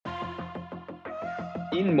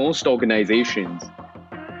in most organizations,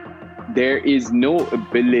 there is no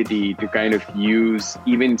ability to kind of use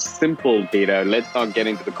even simple data. Let's not get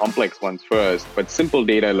into the complex ones first, but simple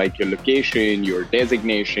data like your location, your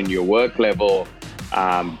designation, your work level,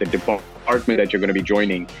 the department that you're going to be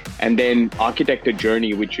joining, and then architect a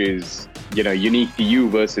journey which is unique to you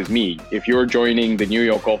versus me. If you're joining the New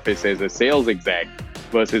York office as a sales exec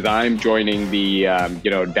versus I'm joining the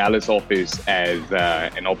Dallas office as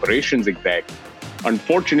an operations exec,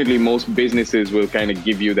 unfortunately, most businesses will kind of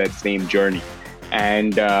give you that same journey.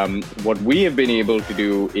 And what we have been able to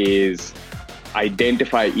do is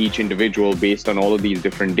identify each individual based on all of these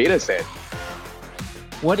different data sets.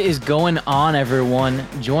 What is going on, everyone?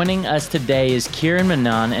 Joining us today is Kiran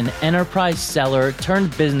Menon, an enterprise seller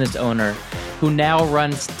turned business owner who now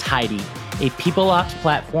runs Tidy, a people ops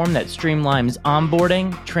platform that streamlines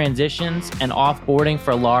onboarding, transitions, and offboarding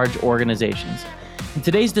for large organizations. In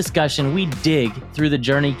today's discussion, we dig through the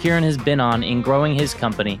journey Kiran has been on in growing his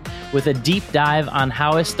company with a deep dive on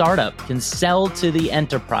how a startup can sell to the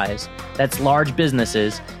enterprise, that's large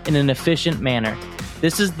businesses, in an efficient manner.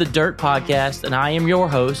 This is the Dirt Podcast, and I am your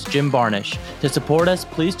host, Jim Barnish. To support us,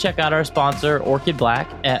 please check out our sponsor, Orchid Black,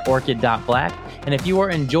 at orchid.black. And if you are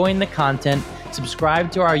enjoying the content,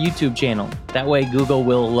 subscribe to our YouTube channel. That way, Google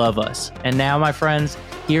will love us. And now, my friends,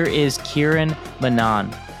 here is Kiran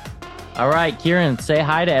Menon. All right, Kiran, say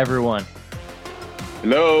hi to everyone.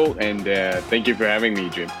 Hello, and thank you for having me,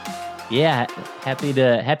 Jim. Yeah, happy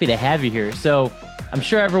to have you here. So I'm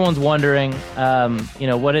sure everyone's wondering,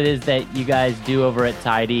 what it is that you guys do over at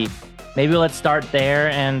Tidy. Maybe let's start there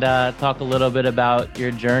and talk a little bit about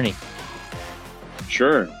your journey.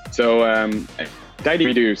 Sure. So Tidy,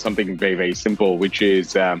 we do something very, very simple, which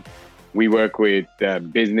is we work with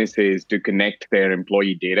businesses to connect their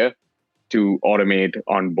employee data to automate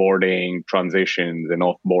onboarding, transitions, and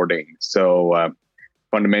offboarding. So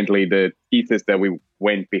fundamentally, the thesis that we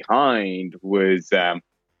went behind was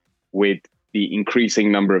with the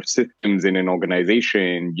increasing number of systems in an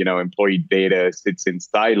organization, employee data sits in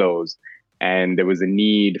silos, and there was a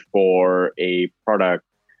need for a product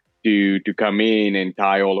to come in and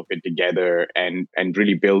tie all of it together and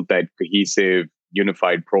really build that cohesive,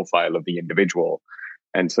 unified profile of the individual.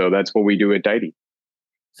 And so that's what we do at Tidy.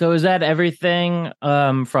 So is that everything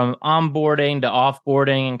from onboarding to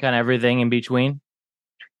offboarding and kind of everything in between?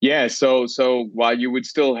 Yeah. So while you would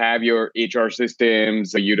still have your HR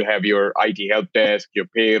systems, you'd have your IT help desk, your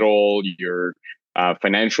payroll, your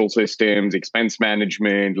financial systems, expense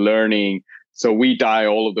management, learning. So we tie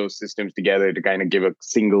all of those systems together to kind of give a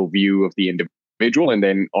single view of the individual and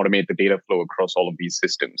then automate the data flow across all of these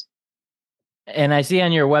systems. And I see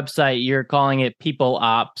on your website, you're calling it people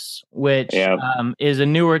ops, which is a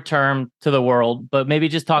newer term to the world, but maybe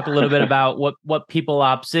just talk a little bit about what people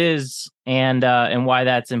ops is and why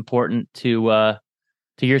that's important to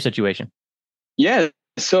your situation. Yeah.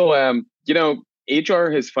 So,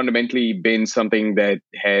 HR has fundamentally been something that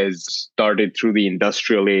has started through the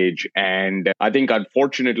industrial age. And I think,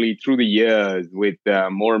 unfortunately, through the years, with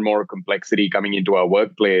more and more complexity coming into our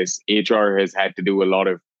workplace, HR has had to do a lot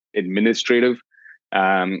of administrative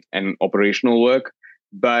and operational work.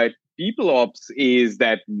 But people ops is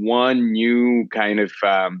that one new kind of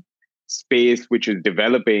space which is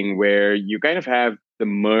developing where you kind of have the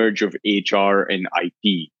merge of HR and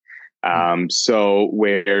IT. So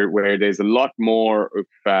where there's a lot more of,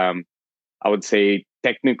 I would say,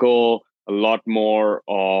 technical, a lot more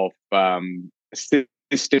of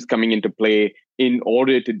systems coming into play in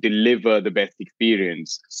order to deliver the best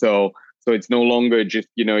experience. So it's no longer just,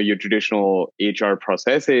 your traditional HR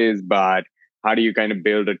processes, but how do you kind of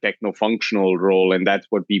build a techno-functional role? And that's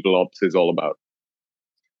what people ops is all about.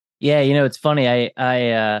 Yeah, it's funny.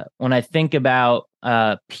 I when I think about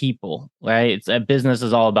people, right? It's a business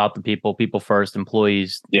is all about the people first,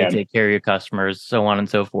 employees, they take care of your customers, so on and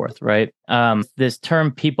so forth, right? This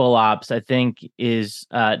term people ops, I think, is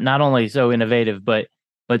not only so innovative, but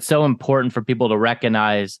so important for people to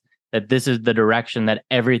recognize that this is the direction that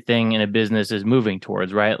everything in a business is moving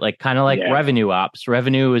towards, right? Like kind of like revenue ops.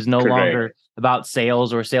 Revenue is no longer about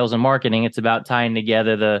sales or sales and marketing. It's about tying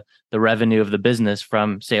together the revenue of the business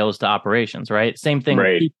from sales to operations, right? Same thing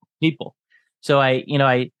with people. So I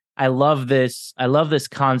love this. I love this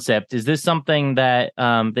concept. Is this something that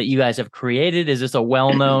that you guys have created? Is this a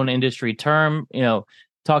well-known industry term?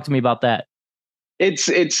 Talk to me about that.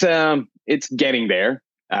 It's getting there.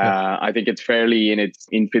 I think it's fairly in its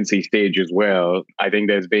infancy stage as well. I think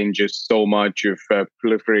there's been just so much of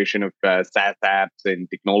proliferation of SaaS apps and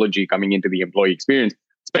technology coming into the employee experience,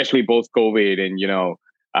 especially post-COVID and,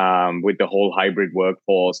 with the whole hybrid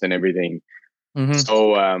workforce and everything.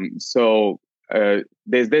 Mm-hmm. So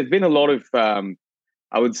there's been a lot of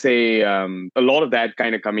I would say a lot of that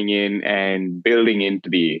kind of coming in and building into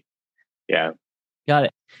the yeah. Got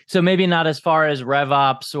it. So maybe not as far as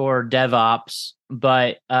RevOps or DevOps,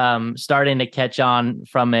 but starting to catch on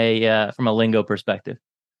from a lingo perspective.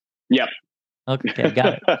 Yep. Okay,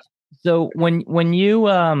 got it. So when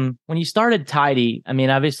you started Tidy, I mean,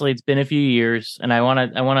 obviously it's been a few years, and I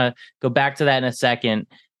wanna go back to that in a second.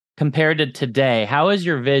 Compared to today, how has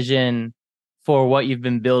your vision for what you've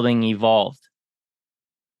been building evolved?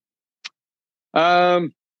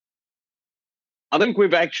 Um, I think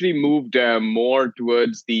we've actually moved more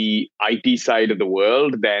towards the IT side of the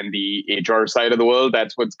world than the HR side of the world.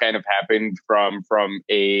 That's what's kind of happened from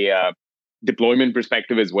a deployment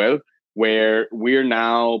perspective as well, where we're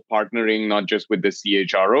now partnering not just with the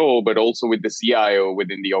CHRO, but also with the CIO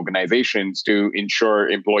within the organizations to ensure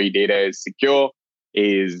employee data is secure,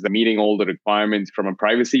 is meeting all the requirements from a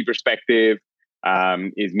privacy perspective,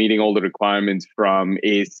 is meeting all the requirements from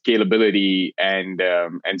a scalability and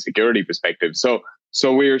security perspective. So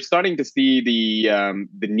we're starting to see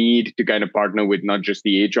the need to kind of partner with not just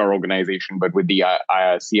the HR organization, but with the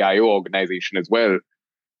CIO organization as well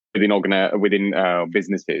within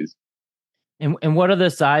businesses. And what are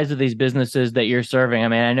the size of these businesses that you're serving? I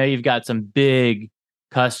mean, I know you've got some big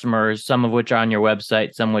customers, some of which are on your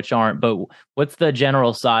website, some which aren't, but what's the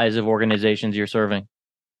general size of organizations you're serving?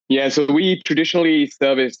 Yeah, so we traditionally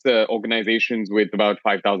service organizations with about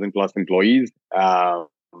 5,000 plus employees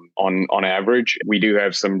on average. We do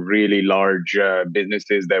have some really large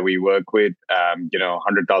businesses that we work with,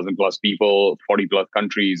 100,000 plus people, 40 plus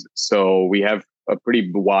countries. So we have a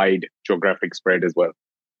pretty wide geographic spread as well.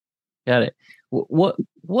 Got it.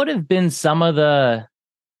 What have been some of the,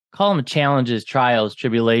 call them challenges, trials,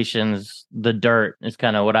 tribulations, the dirt is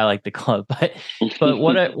kind of what I like to call it. But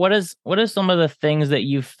what are some of the things that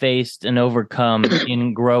you've faced and overcome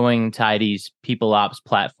in growing Tidy's people ops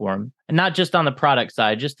platform, and not just on the product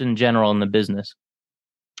side, just in general in the business?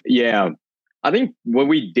 Yeah, I think what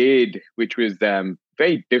we did, which was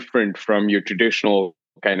very different from your traditional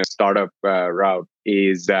kind of startup route,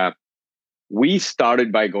 is we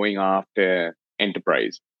started by going after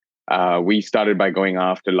enterprise. We started by going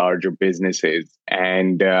after larger businesses.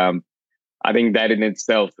 And I think that in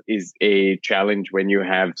itself is a challenge when you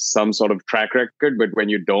have some sort of track record, but when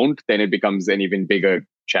you don't, then it becomes an even bigger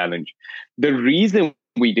challenge. The reason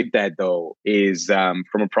we did that, though, is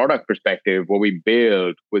from a product perspective, what we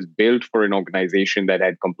built was built for an organization that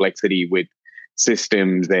had complexity with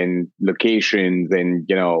systems and locations and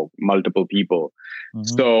multiple people. Mm-hmm.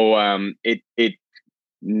 So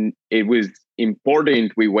it was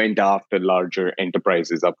important we went after larger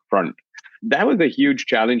enterprises up front. That was a huge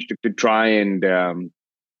challenge to try and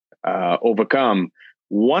overcome.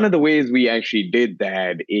 One of the ways we actually did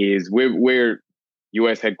that is we're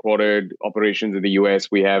US headquartered operations in the US.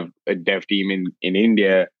 We have a dev team in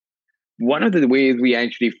India. One of the ways we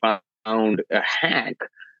actually found a hack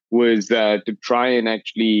was to try and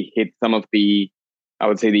actually hit some of I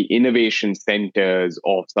would say, the innovation centers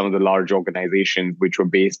of some of the large organizations which were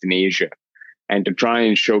based in Asia, and to try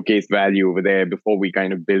and showcase value over there before we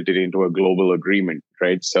kind of built it into a global agreement,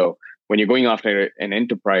 right? So when you're going after an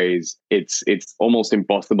enterprise, it's almost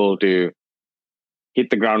impossible to hit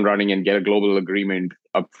the ground running and get a global agreement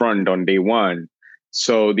up front on day one.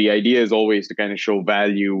 So the idea is always to kind of show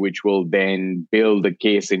value, which will then build a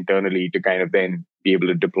case internally to kind of then be able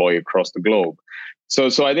to deploy across the globe. So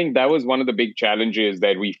I think that was one of the big challenges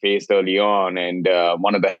that we faced early on, and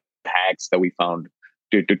one of the hacks that we found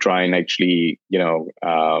to try and actually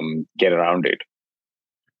get around it.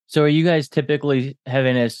 So are you guys typically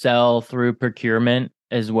having to sell through procurement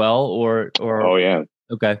as well, or? Oh yeah.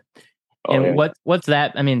 Okay. Oh, And yeah. what's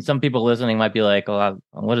that? I mean, some people listening might be like, "Oh,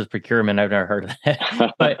 what is procurement? I've never heard of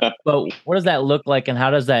that." but what does that look like, and how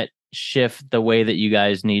does that shift the way that you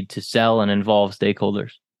guys need to sell and involve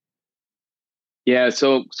stakeholders? Yeah,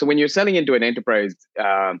 so when you're selling into an enterprise,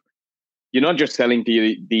 you're not just selling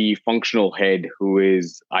to the functional head who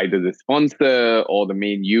is either the sponsor or the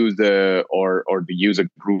main user or the user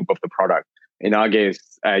group of the product. In our case,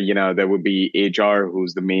 there would be HR,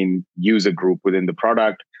 who's the main user group within the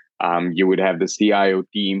product. You would have the CIO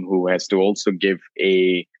team who has to also give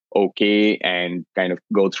a okay and kind of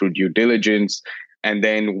go through due diligence. And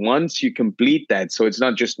then once you complete that, so it's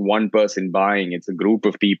not just one person buying, it's a group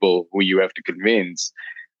of people who you have to convince.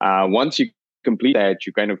 Once you complete that,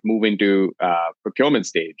 you kind of move into procurement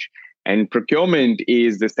stage. And procurement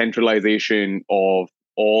is the centralization of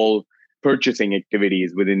all purchasing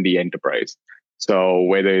activities within the enterprise. So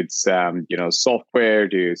whether it's software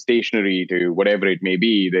to stationery to whatever it may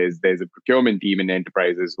be, there's a procurement team in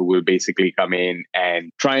enterprises who will basically come in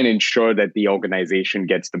and try and ensure that the organization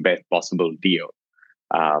gets the best possible deal.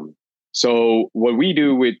 Um, so what we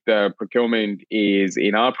do with procurement is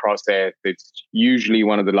in our process, it's usually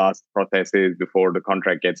one of the last processes before the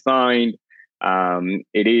contract gets signed.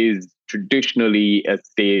 It is traditionally a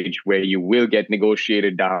stage where you will get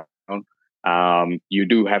negotiated down. You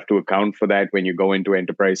do have to account for that when you go into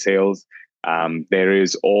enterprise sales. There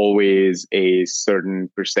is always a certain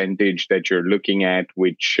percentage that you're looking at,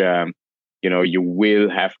 which you will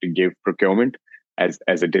have to give procurement as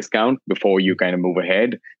a discount before you kind of move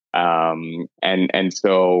ahead. And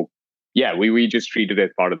so yeah, we just treat it as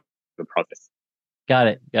part of the process. Got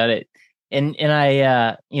it. And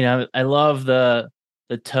I love the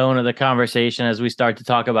tone of the conversation as we start to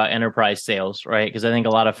talk about enterprise sales, right? Because I think a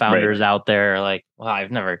lot of founders Right. out there are like, well,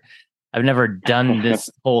 I've never done this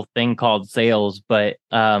whole thing called sales, but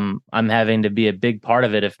I'm having to be a big part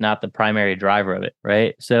of it, if not the primary driver of it,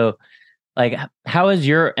 right? So, like, how is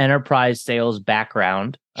your enterprise sales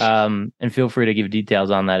background? And feel free to give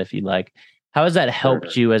details on that if you'd like. How has that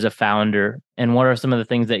helped Sure. you as a founder? And what are some of the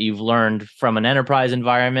things that you've learned from an enterprise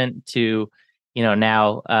environment to,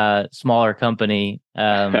 now smaller company,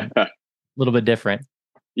 a little bit different?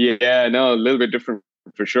 Yeah, no, a little bit different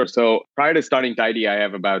for sure. So prior to starting Tidy, I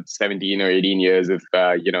have about 17 or 18 years of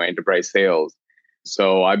enterprise sales.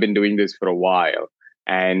 So I've been doing this for a while,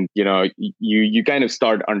 and you kind of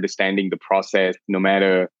start understanding the process. No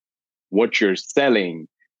matter what you're selling,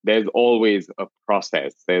 there's always a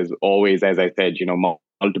process. There's always, as I said,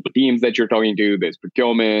 multiple teams that you're talking to. There's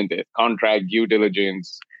procurement, there's contract due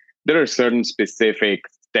diligence. There are certain specific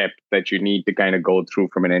steps that you need to kind of go through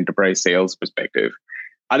from an enterprise sales perspective.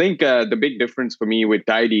 I think the big difference for me with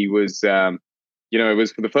Tidy was, it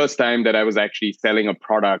was for the first time that I was actually selling a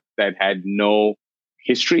product that had no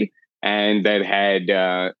history and that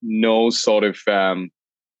had no sort of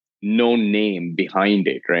no name behind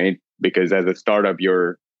it, right? Because as a startup,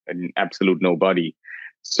 you're an absolute nobody.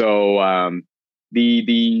 So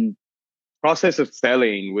the process of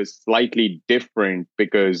selling was slightly different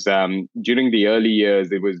because during the early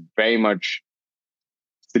years, it was very much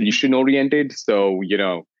solution oriented. So,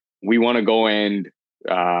 we want to go and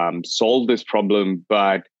solve this problem,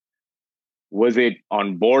 but was it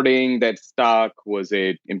onboarding that stuck? Was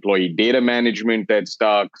it employee data management that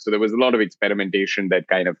stuck? So there was a lot of experimentation that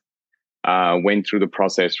kind of went through the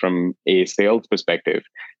process from a sales perspective.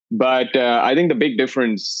 But I think the big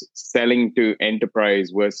difference selling to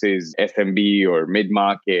enterprise versus SMB or mid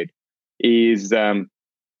market is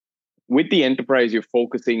with the enterprise, you're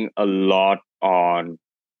focusing a lot on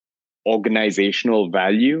organizational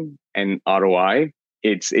value and ROI.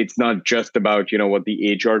 It's not just about what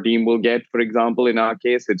the HR team will get, for example. In our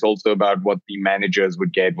case, it's also about what the managers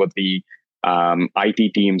would get, what the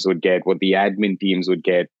IT teams would get, what the admin teams would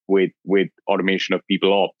get with automation of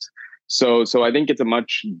people ops. So I think it's a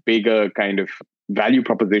much bigger kind of value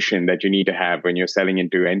proposition that you need to have when you're selling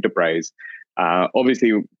into enterprise. Obviously,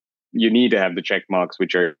 you need to have the check marks,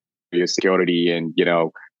 which are your security and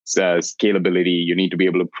scalability. You need to be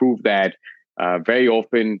able to prove that. Very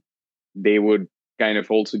often, they would kind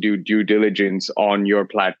of also do due diligence on your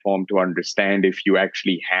platform to understand if you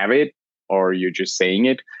actually have it or you're just saying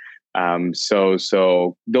it.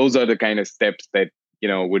 So those are the kind of steps that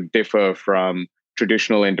would differ from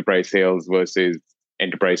traditional enterprise sales versus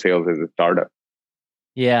enterprise sales as a startup.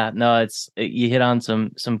 Yeah, no, you hit on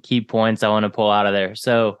some key points I want to pull out of there.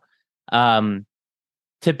 So,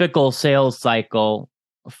 typical sales cycle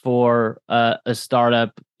for a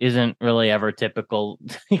startup isn't really ever typical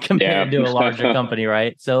compared to a larger company,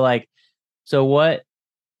 right? So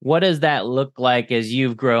what does that look like as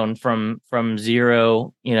you've grown from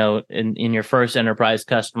zero, in your first enterprise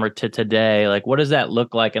customer to today? Like, what does that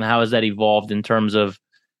look like, and how has that evolved in terms of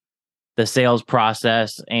the sales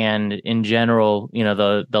process and in general,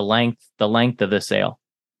 the length of the sale?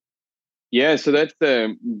 Yeah, so that's a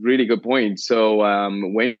really good point. So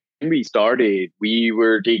when we started, we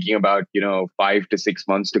were taking about 5 to 6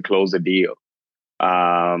 months to close a deal.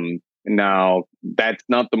 Now that's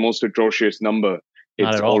not the most atrocious number.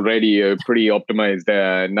 Not It's at all. already a pretty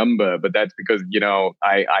optimized number, but that's because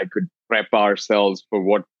I could prep ourselves for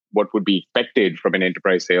what would be expected from an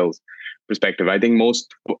enterprise sales perspective. I think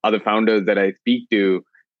most other founders that I speak to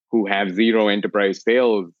who have zero enterprise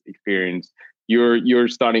sales experience, you're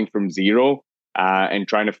starting from zero and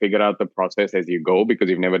trying to figure out the process as you go because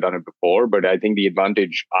you've never done it before. But I think the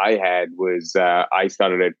advantage I had was I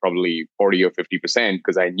started at probably 40 or 50%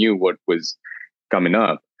 because I knew what was coming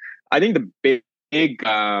up. I think the big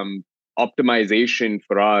optimization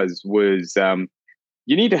for us was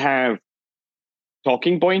you need to have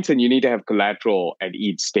talking points and you need to have collateral at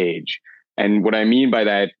each stage. And what I mean by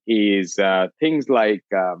that is things like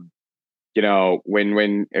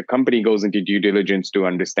when a company goes into due diligence to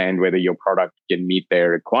understand whether your product can meet their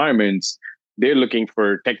requirements, they're looking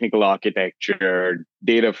for technical architecture,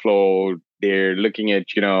 data flow. They're looking at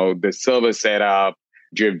the server setup.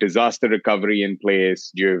 Do you have disaster recovery in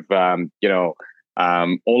place? Do you have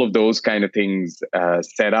all of those kind of things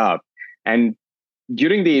set up? And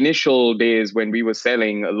during the initial days when we were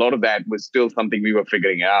selling, a lot of that was still something we were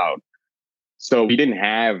figuring out. So we didn't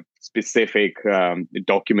have specific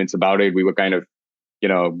documents about it. We were kind of,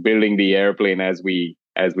 building the airplane as we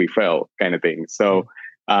fell, kind of thing. So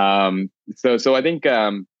I think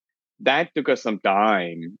that took us some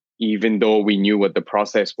time, even though we knew what the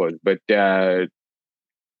process was. But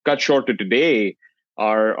cut short to today,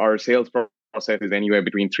 our sales process is anywhere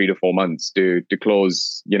between 3 to 4 months to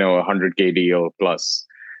close, a 100K deal plus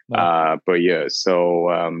per year.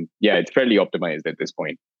 So it's fairly optimized at this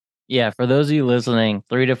point. Yeah, for those of you listening,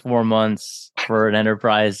 3 to 4 months for an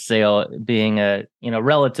enterprise sale, being a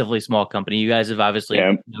relatively small company. You guys have obviously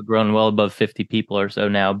grown well above 50 people or so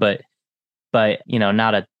now, but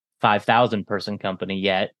not a 5,000 person company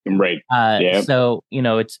yet. Right. So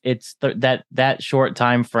it's that short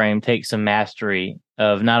time frame takes some mastery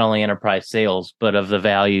of not only enterprise sales but of the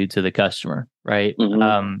value to the customer, right?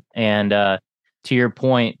 Mm-hmm. And to your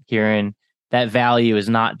point, Kiran, that value is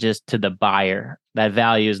not just to the buyer. That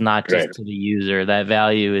value is not just to the user. That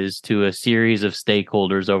value is to a series of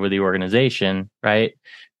stakeholders over the organization, right?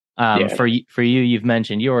 For you, you've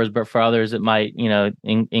mentioned yours, but for others, it might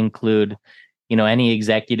include any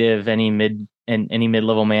executive, any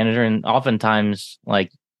mid-level manager, and oftentimes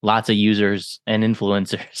like lots of users and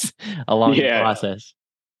influencers along the process.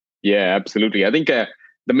 Yeah, absolutely. I think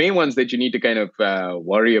the main ones that you need to kind of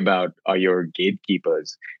worry about are your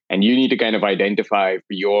gatekeepers. And you need to kind of identify for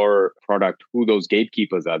your product who those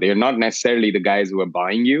gatekeepers are. They're not necessarily the guys who are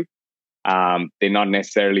buying you. They're not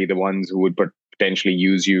necessarily the ones who would potentially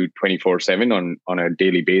use you 24/7 on a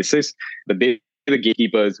daily basis, but they're the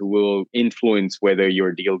gatekeepers who will influence whether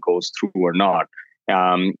your deal goes through or not.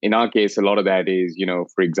 In our case, a lot of that is,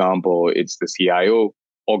 for example, it's the CIO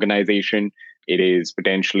organization. It is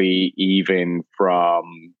potentially even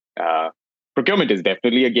from procurement is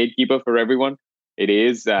definitely a gatekeeper for everyone. It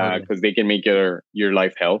is because they can make your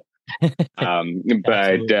life hell. But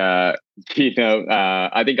I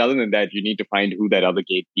think other than that, you need to find who that other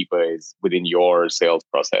gatekeeper is within your sales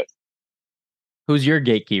process. Who's your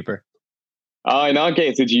gatekeeper? In our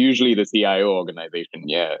case, it's usually the CIO organization.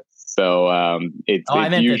 Yeah. So it's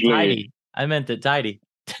usually. I meant the tidy.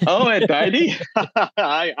 Oh, at tidy.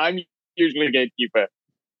 I'm usually a gatekeeper.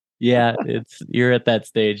 Yeah, you're at that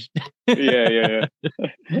stage. Yeah.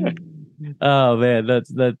 Oh man,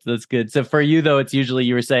 that's good. So for you though, it's usually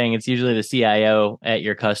the CIO at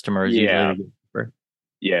your customers. Yeah. Usually the gatekeeper.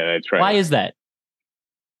 Yeah, that's right. Why is that?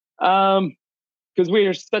 Because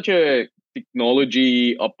we're such a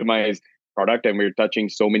technology optimized product and we're touching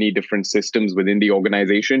so many different systems within the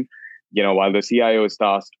organization. While the CIO is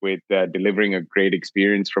tasked with delivering a great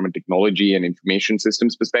experience from a technology and information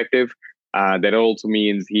systems perspective, that also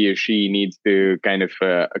means he or she needs to kind of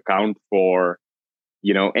account for,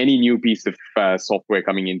 any new piece of software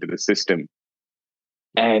coming into the system.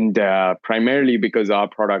 And primarily because our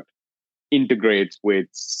product integrates with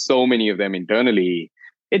so many of them internally,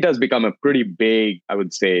 it does become a pretty big, I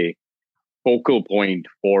would say, focal point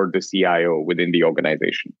for the CIO within the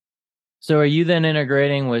organization. So are you then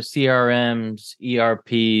integrating with CRMs,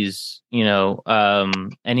 ERPs,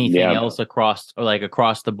 anything else across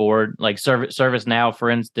the board, like ServiceNow,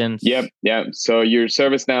 for instance? Yep. So your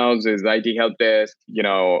ServiceNows is IT help desk,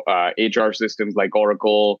 HR systems like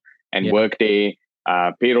Oracle and Workday,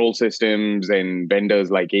 payroll systems and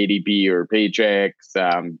vendors like ADP or Paychex,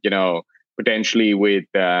 potentially with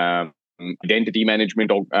identity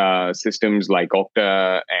management systems like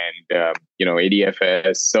Okta and,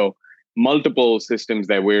 ADFS. So multiple systems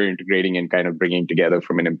that we're integrating and kind of bringing together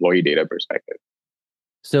from an employee data perspective.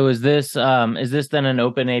 So is this then an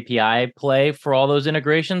open API play for all those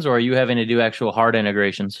integrations, or are you having to do actual hard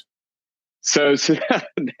integrations? So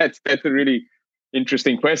that's a really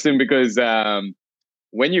interesting question because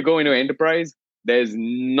when you go into enterprise, there's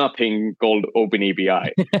nothing called open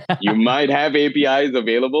API. You might have APIs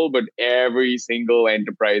available, but every single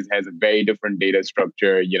enterprise has a very different data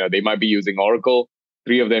structure. They might be using Oracle.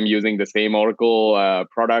 3 of them using the same Oracle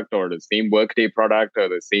product or the same Workday product or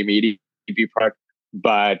the same ADP product,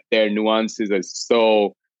 but their nuances are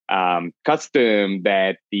so custom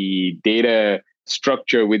that the data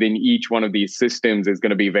structure within each one of these systems is going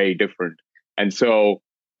to be very different. And so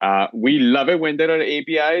we love it when there are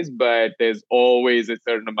APIs, but there's always a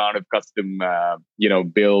certain amount of custom,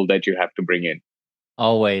 build that you have to bring in.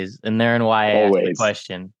 Always. And therein why I asked the Always.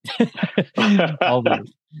 question.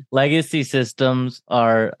 Always. Legacy systems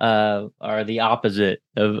are the opposite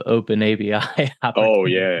of open API Oh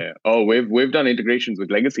opportunities. yeah. Oh, we've done integrations with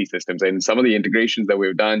legacy systems, and some of the integrations that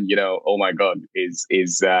we've done, oh my god, is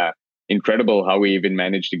incredible how we even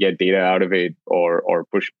managed to get data out of it or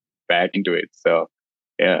push back into it. So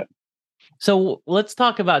yeah. So let's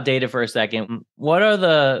talk about data for a second. What are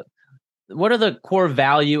the core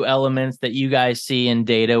value elements that you guys see in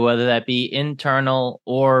data, whether that be internal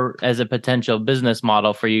or as a potential business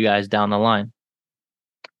model for you guys down the line?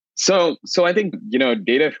 So I think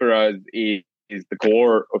data for us is the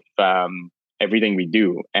core of everything we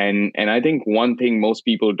do, and I think one thing most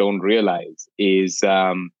people don't realize is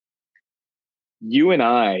you and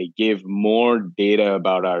I give more data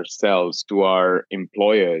about ourselves to our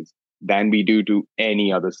employers than we do to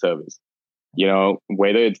any other service.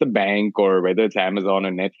 Whether it's the bank or whether it's Amazon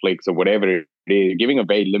or Netflix or whatever it is, you're giving a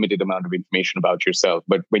very limited amount of information about yourself.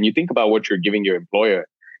 But when you think about what you're giving your employer,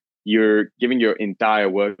 you're giving your entire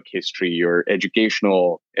work history, your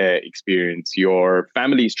educational experience, your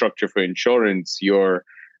family structure for insurance, your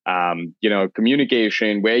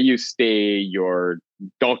communication, where you stay, your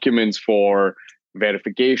documents for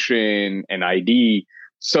verification and ID.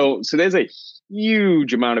 So there's a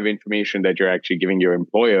huge amount of information that you're actually giving your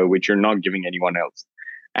employer, which you're not giving anyone else.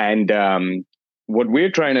 And what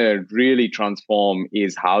we're trying to really transform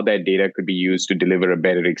is how that data could be used to deliver a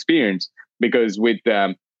better experience. Because with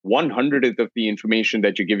 1/100th of the information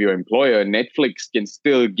that you give your employer, Netflix can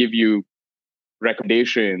still give you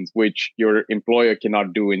recommendations which your employer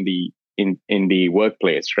cannot do in the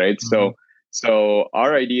workplace, right? Mm-hmm. So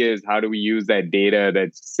our idea is, how do we use that data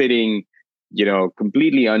that's sitting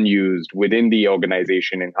completely unused within the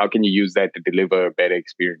organization, and how can you use that to deliver a better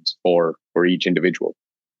experience for each individual?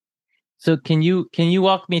 So can you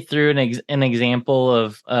walk me through an example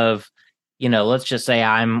of let's just say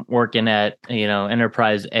I'm working at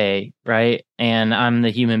Enterprise A, right? And I'm the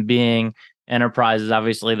human being. Enterprise is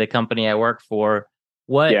obviously the company I work for.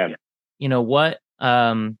 What Yeah.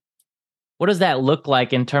 What does that look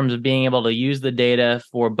like in terms of being able to use the data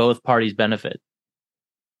for both parties' benefit?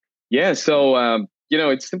 Yeah. So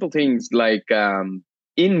it's simple things like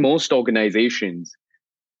in most organizations,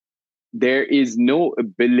 there is no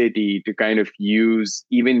ability to kind of use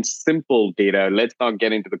even simple data. Let's not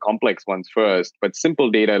get into the complex ones first, but simple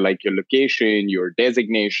data like your location, your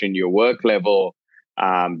designation, your work level,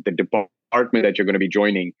 the department that you're going to be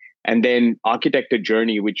joining, and then architect a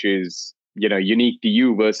journey which is unique to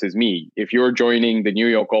you versus me. If you're joining the New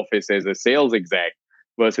York office as a sales exec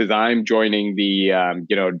versus I'm joining the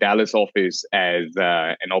Dallas office as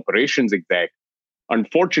an operations exec,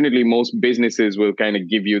 unfortunately, most businesses will kind of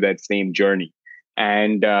give you that same journey.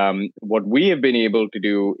 And what we have been able to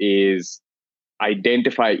do is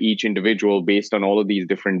identify each individual based on all of these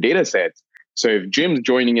different data sets. So if Jim's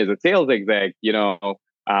joining as a sales exec, he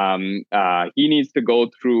needs to go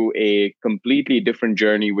through a completely different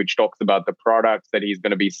journey, which talks about the products that he's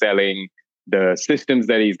going to be selling, the systems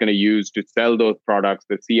that he's going to use to sell those products,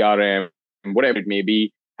 the CRM, whatever it may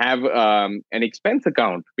be. Have an expense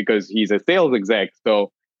account because he's a sales exec.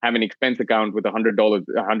 So have an expense account with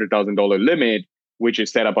 $100,000 limit, which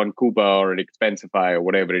is set up on Coupa or an Expensify or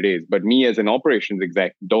whatever it is. But me as an operations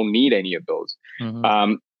exec don't need any of those.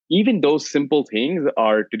 Mm-hmm. Even those simple things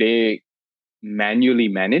are today manually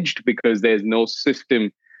managed because there's no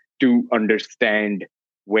system to understand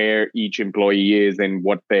where each employee is and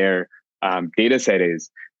what their data set is.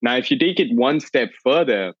 Now, if you take it one step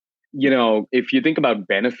further, if you think about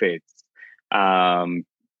benefits, Tidy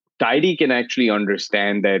can actually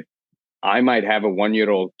understand that I might have a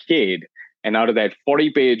 1-year-old kid, and out of that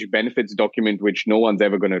 40-page benefits document, which no one's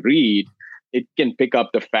ever going to read, it can pick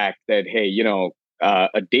up the fact that, hey,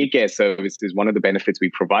 a daycare service is one of the benefits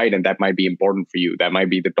we provide, and that might be important for you. That might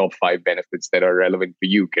be the top 5 benefits that are relevant for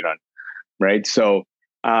you, Kiran. Right? So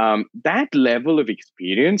that level of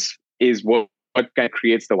experience is what kind of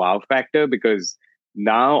creates the wow factor, because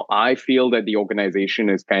now I feel that the organization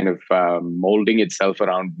is kind of molding itself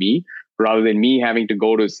around me rather than me having to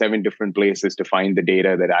go to 7 different places to find the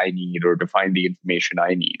data that I need or to find the information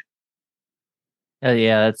I need.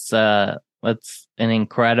 Yeah, that's an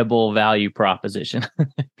incredible value proposition.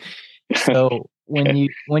 So when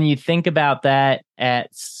you think about that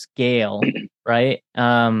at scale, right?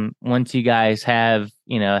 Once you guys have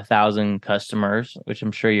 1,000 customers, which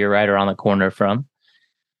I'm sure you're right around the corner from,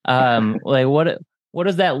 like what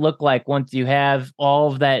does that look like once you have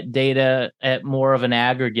all of that data at more of an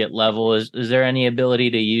aggregate level? Is there any ability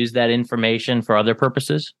to use that information for other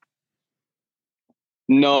purposes?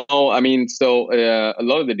 No, I mean, so a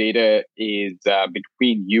lot of the data is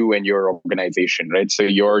between you and your organization, right? So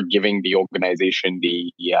you're giving the organization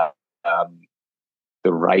um,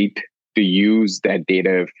 the right to use that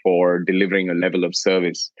data for delivering a level of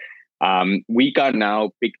service. We can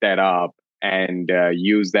now pick that up and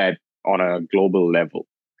use that on a global level.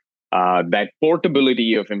 That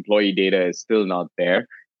portability of employee data is still not there.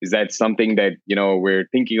 Is that something that we're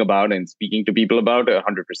thinking about and speaking to people about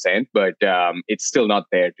 100%? But it's still not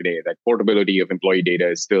there today. That portability of employee data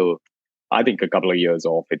is still, I think, a couple of years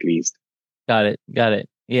off at least. Got it. Got it.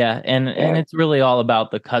 Yeah, and Yeah, it's really all about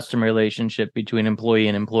the customer relationship between employee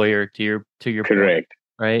and employer to your point, correct,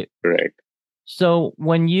 right? correct. So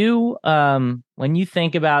when you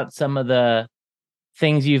think about some of the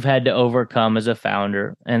things you've had to overcome as a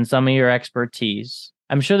founder and some of your expertise,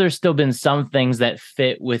 I'm sure there's still been some things that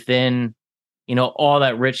fit within, all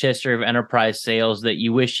that rich history of enterprise sales that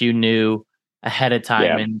you wish you knew ahead of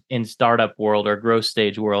time Yeah. in startup world or growth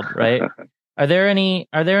stage world, right? Are there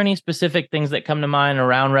any specific things that come to mind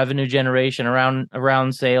around revenue generation,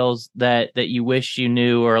 around sales that you wish you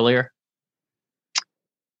knew earlier?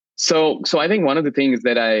 So I think one of the things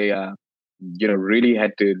that I really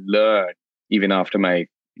had to learn even after my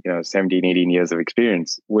 17, 18 years of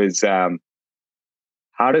experience was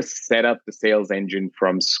how to set up the sales engine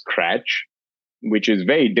from scratch, which is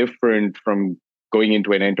very different from going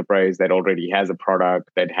into an enterprise that already has a product,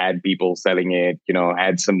 that had people selling it,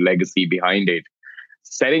 had some legacy behind it.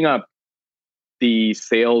 Setting up the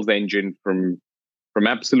sales engine from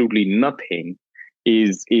absolutely nothing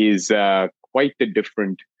is quite a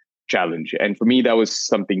different challenge. And for me, that was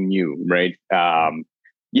something new, right?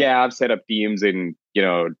 Yeah, I've set up teams in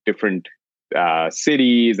different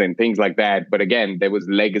cities and things like that. But again, there was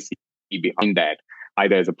legacy behind that,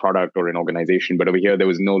 either as a product or an organization. But over here, there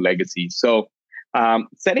was no legacy. So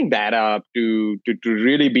setting that up to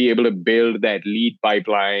really be able to build that lead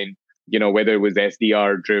pipeline, whether it was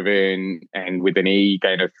SDR driven and with an AE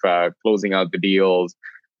kind of closing out the deals,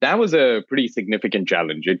 that was a pretty significant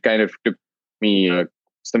challenge. It kind of took me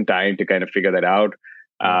some time to kind of figure that out.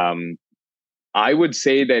 Yeah. I would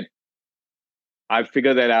say that I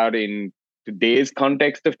figured that out in today's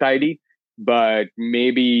context of Tidy, but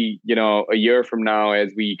maybe, a year from now,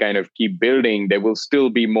 as we kind of keep building, there will still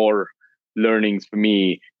be more learnings for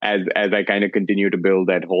me as I kind of continue to build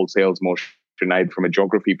that whole sales motion, either from a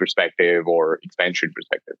geography perspective or expansion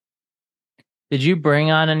perspective. Did you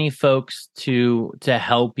bring on any folks to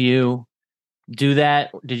help you do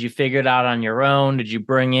that? Did you figure it out on your own? Did you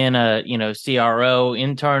bring in a, CRO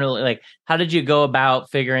internally? Like, how did you go about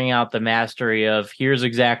figuring out the mastery of here's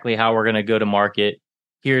exactly how we're going to go to market?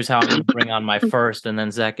 Here's how I'm going to bring on my first and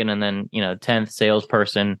then second and then, 10th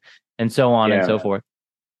salesperson and so on and Yeah. so forth.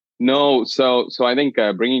 No, so I think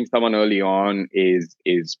bringing someone early on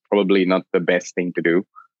is probably not the best thing to do.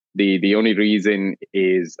 The only reason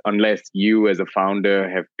is unless you as a founder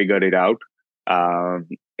have figured it out,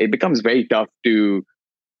 it becomes very tough to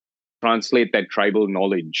translate that tribal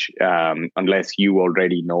knowledge unless you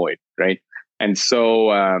already know it, right? And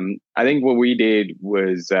so I think what we did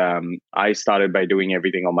was I started by doing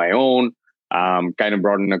everything on my own. Kind of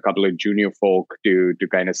brought in a couple of junior folk to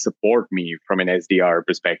kind of support me from an SDR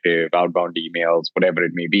perspective, outbound emails, whatever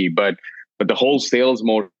it may be. But the whole sales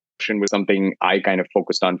motion was something I kind of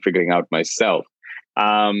focused on figuring out myself.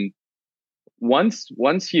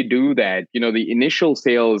 Once you do that, the initial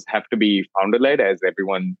sales have to be founder led, as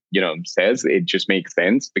everyone says. It just makes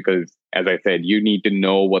sense because, as I said, you need to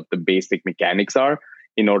know what the basic mechanics are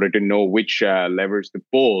in order to know which levers to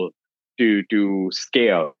pull to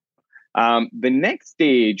scale. The next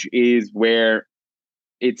stage is where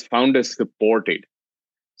it's founder supported.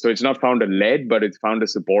 So it's not founder led, but it's founder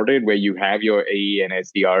supported, where you have your AE and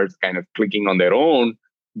SDRs kind of clicking on their own,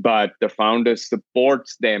 but the founder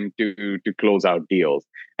supports them to close out deals.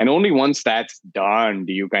 And only once that's done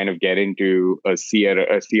do you kind of get into a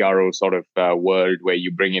CRO sort of world where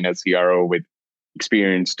you bring in a CRO with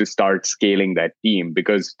experience to start scaling that team,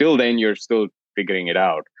 because till then you're still figuring it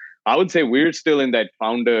out. I would say we're still in that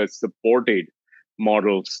founder supported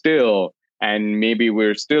model still, and maybe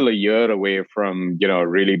we're still a year away from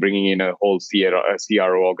really bringing in a whole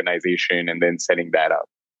CRO organization and then setting that up.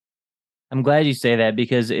 I'm glad you say that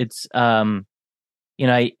because it's I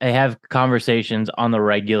have conversations on the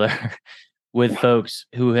regular with folks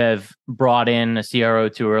who have brought in a CRO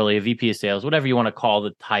too early, a VP of sales, whatever you want to call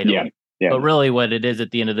the title. Yeah. Yeah. But really what it is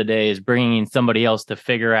at the end of the day is bringing in somebody else to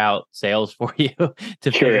figure out sales for you,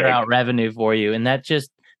 to figure out revenue for you. And that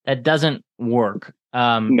doesn't work.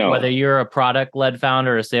 No. Whether you're a product-led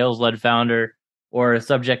founder, a sales-led founder, or a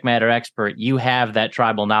subject matter expert, you have that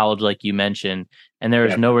tribal knowledge, like you mentioned, and there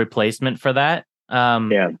is no replacement for that.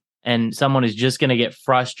 And someone is just going to get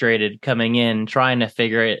frustrated coming in, trying to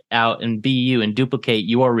figure it out and be you and duplicate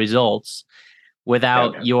your results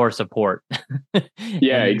without your support.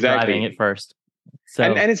 Yeah, exactly. Driving it first. So,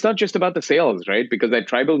 and it's not just about the sales, right? Because that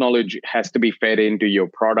tribal knowledge has to be fed into your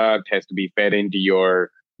product, has to be fed into your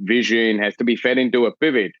vision, has to be fed into a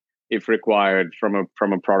pivot if required from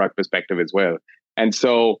a product perspective as well. And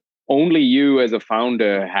so only you as a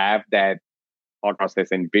founder have that thought process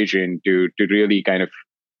and vision to really kind of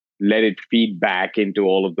let it feed back into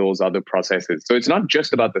all of those other processes. So it's not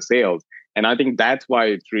just about the sales. And I think that's why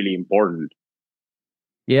it's really important.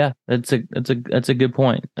 Yeah, that's a good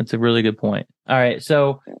point. That's a really good point. All right.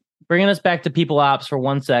 So bringing us back to people ops for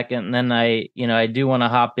 1 second, and then I do want to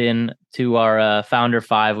hop in to our founder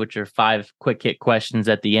 5, which are 5 quick hit questions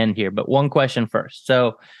at the end here, but one question first.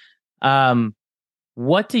 So,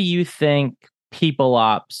 what do you think people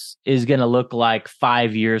ops is going to look like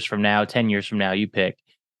 5 years from now, 10 years from now? You pick.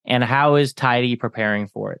 And how is Tidy preparing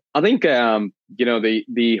for it? I think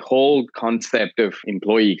the whole concept of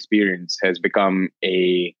employee experience has become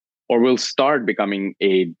will start becoming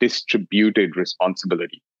a distributed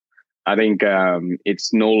responsibility. I think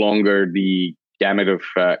it's no longer the gamut of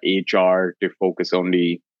HR to focus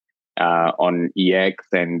only on EX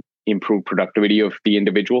and improve productivity of the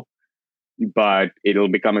individual, but it'll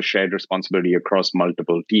become a shared responsibility across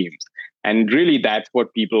multiple teams. And really, that's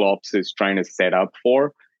what People Ops is trying to set up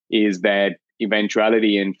for, is that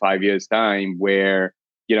eventuality in 5 years' time where,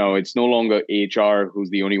 it's no longer HR who's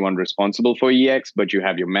the only one responsible for EX, but you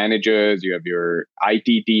have your managers, you have your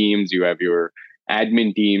IT teams, you have your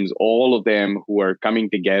admin teams, all of them who are coming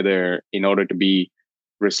together in order to be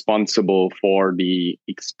responsible for the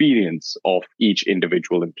experience of each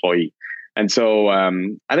individual employee. And so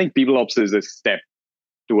I think People Ops is a step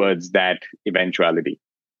towards that eventuality.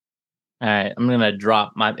 All right, I'm gonna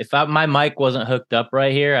drop my mic wasn't hooked up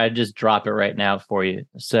right here, I'd just drop it right now for you.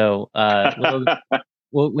 So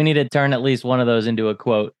we need to turn at least one of those into a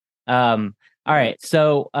quote. All right,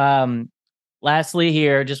 so lastly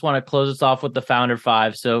here, just want to close us off with the Founder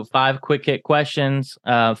 5. So 5 quick hit questions.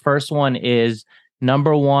 First one is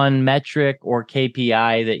number 1 metric or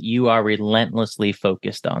KPI that you are relentlessly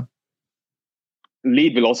focused on.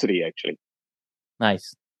 Lead velocity, actually.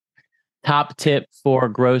 Nice. Top tip for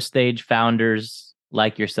growth stage founders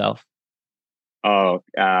like yourself? I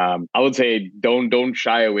would say don't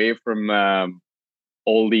shy away from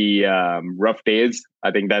all the rough days.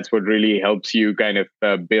 I think that's what really helps you kind of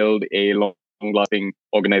build a long-lasting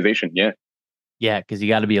organization. Yeah. Yeah, because you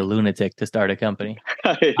got to be a lunatic to start a company.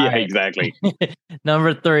 Yeah, exactly.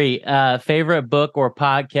 Number 3, favorite book or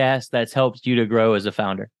podcast that's helped you to grow as a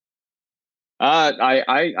founder?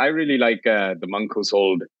 I really like The Monk Who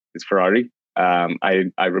Sold His Ferrari.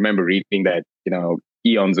 I remember reading that,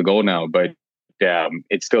 eons ago now, but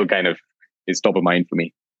it's still kind of is top of mind for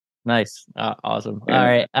me. Nice. Awesome. Yeah. All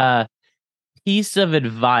right. Piece of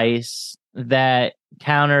advice that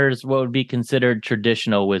counters what would be considered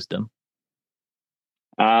traditional wisdom.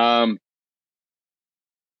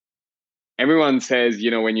 Everyone says,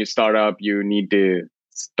 when you start up, you need to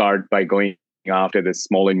start by going after the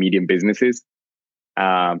small and medium businesses.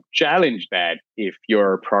 Challenge that if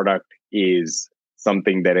your product is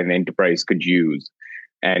something that an enterprise could use,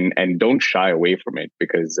 and don't shy away from it,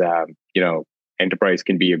 because enterprise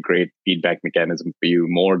can be a great feedback mechanism for you,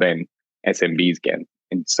 more than SMBs can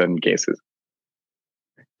in certain cases.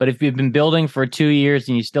 But if you've been building for 2 years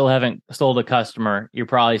and you still haven't sold a customer, you're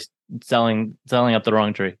probably selling up the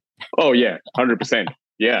wrong tree. Oh yeah, 100%.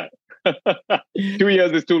 Yeah. 2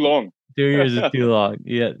 years is too long. 2 years is too long.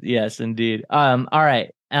 Yeah. Yes, indeed. All right.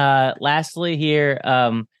 Lastly here,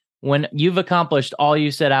 when you've accomplished all you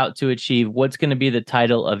set out to achieve, what's going to be the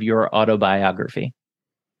title of your autobiography?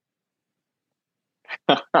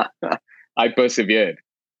 I persevered.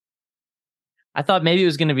 I thought maybe it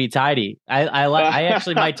was going to be Tidy. I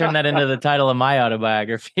actually might turn that into the title of my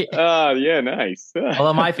autobiography. Yeah, nice.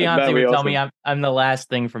 Although my fiance would tell me I'm the last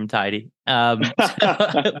thing from Tidy. Well,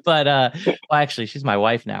 actually, she's my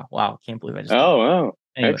wife now. Wow, can't believe I just. Oh, wow,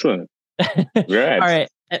 anyway. Excellent. Congrats. All right.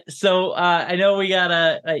 So I know we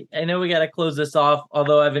gotta close this off.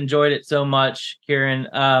 Although I've enjoyed it so much,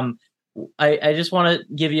 Kiran. I just want to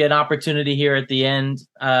give you an opportunity here at the end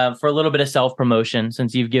for a little bit of self-promotion,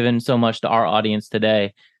 since you've given so much to our audience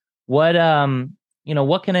today. What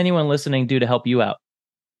can anyone listening do to help you out?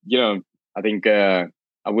 I think I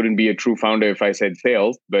wouldn't be a true founder if I said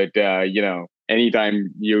sales, but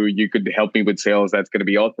anytime you could help me with sales, that's going to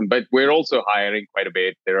be awesome. But we're also hiring quite a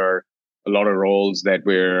bit. There are a lot of roles that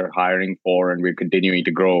we're hiring for, and we're continuing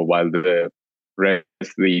to grow while the rest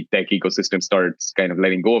of the tech ecosystem starts kind of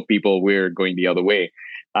letting go of people. We're going the other way.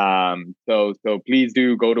 So please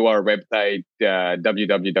do go to our website,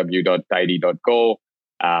 www.tidy.co.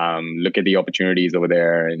 Look at the opportunities over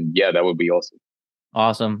there, and yeah, that would be awesome.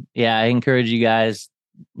 Awesome. Yeah, I encourage you guys,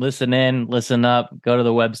 listen in, listen up, go to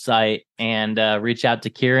the website, and reach out to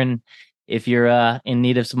Kiran if you're in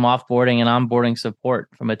need of some offboarding and onboarding support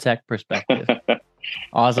from a tech perspective.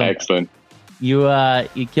 Awesome. Excellent. You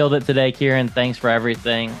killed it today, Kiran. Thanks for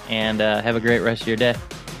everything, and have a great rest of your day.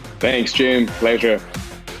 Thanks, Jim. Pleasure.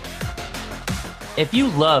 If you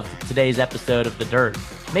loved today's episode of The Dirt,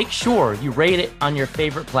 make sure you rate it on your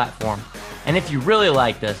favorite platform. And if you really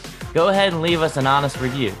liked us, go ahead and leave us an honest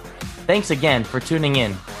review. Thanks again for tuning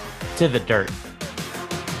in to The Dirt.